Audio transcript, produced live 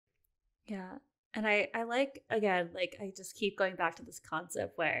Yeah. And I like, again, like I just keep going back to this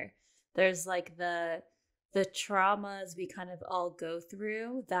concept where there's like the traumas we kind of all go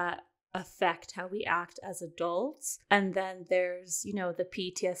through that affect how we act as adults. And then there's, you know, the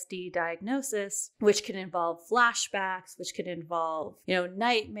PTSD diagnosis, which can involve flashbacks, which can involve, you know,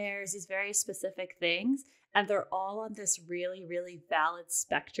 nightmares, these very specific things. And they're all on this really, really valid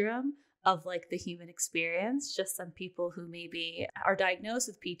spectrum of like the human experience. Just some people who maybe are diagnosed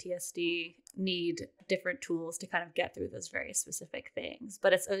with PTSD need different tools to kind of get through those very specific things.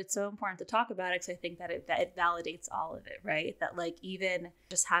 But it's so important to talk about it because I think that it validates all of it, right? That like even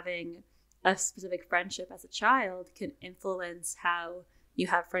just having a specific friendship as a child can influence how you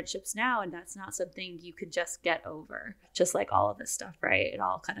have friendships now, and that's not something you can just get over. Just like all of this stuff, right? It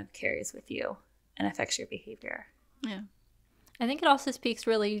all kind of carries with you and affects your behavior. Yeah. I think it also speaks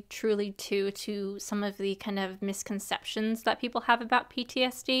really truly to some of the kind of misconceptions that people have about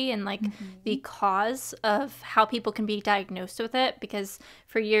PTSD and like the cause of how people can be diagnosed with it. Because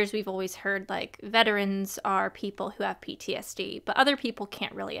for years we've always heard like veterans are people who have PTSD, but other people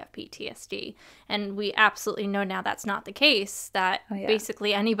can't really have PTSD. And we absolutely know now that's not the case, that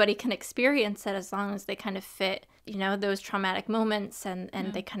basically anybody can experience it as long as they kind of fit, you know, those traumatic moments and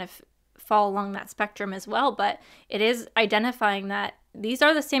they kind of fall along that spectrum as well. But it is identifying that these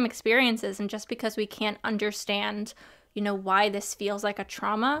are the same experiences, and just because we can't understand, you know, why this feels like a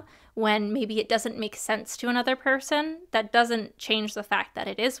trauma when maybe it doesn't make sense to another person, that doesn't change the fact that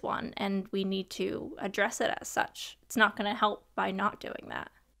it is one, and we need to address it as such. It's not going to help by not doing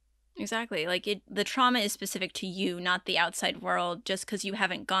that. Exactly. Like the trauma is specific to you, not the outside world. Just because you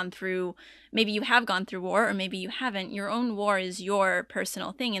haven't gone through, maybe you have gone through war or maybe you haven't, your own war is your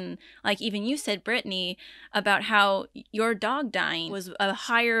personal thing. And like even you said, Brittany, about how your dog dying was a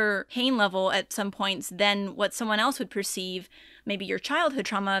higher pain level at some points than what someone else would perceive, maybe your childhood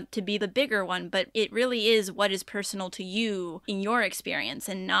trauma, to be the bigger one. But it really is what is personal to you in your experience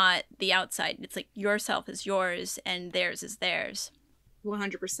and not the outside. It's like yourself is yours and theirs is theirs.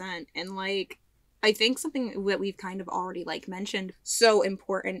 100%. And like, I think something that we've kind of already like mentioned so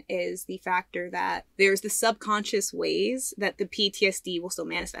important is the factor that there's the subconscious ways that the PTSD will still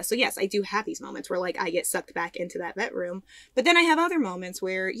manifest. So yes, I do have these moments where like I get sucked back into that vet room, but then I have other moments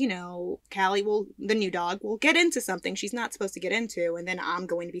where, you know, Callie the new dog will get into something she's not supposed to get into. And then I'm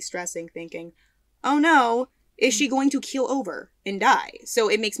going to be stressing, thinking, oh no, is she going to keel over and die? So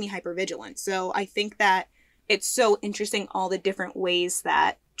it makes me hypervigilant. So I think that it's so interesting all the different ways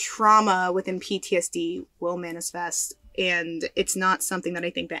that trauma within PTSD will manifest. And it's not something that I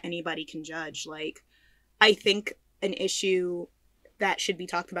think that anybody can judge. Like, I think an issue that should be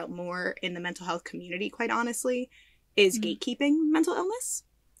talked about more in the mental health community, quite honestly, is gatekeeping mental illness.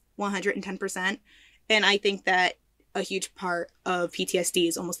 110%. And I think that a huge part of PTSD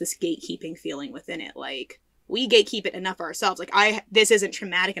is almost this gatekeeping feeling within it. Like, we gatekeep it enough for ourselves. Like, this isn't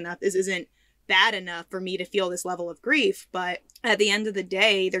traumatic enough. This isn't bad enough for me to feel this level of grief. But at the end of the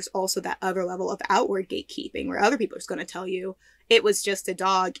day, there's also that other level of outward gatekeeping where other people are just going to tell you it was just a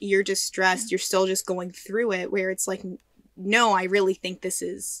dog, you're just stressed, you're still just going through it, where it's like, no, I really think this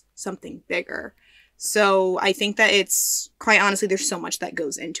is something bigger. So I think that it's, quite honestly, there's so much that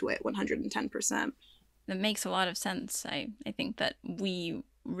goes into it. 110%. That makes a lot of sense. I think that we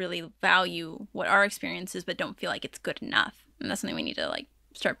really value what our experience is but don't feel like it's good enough, and that's something we need to like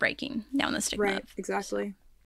start breaking down the stigma. Right, exactly.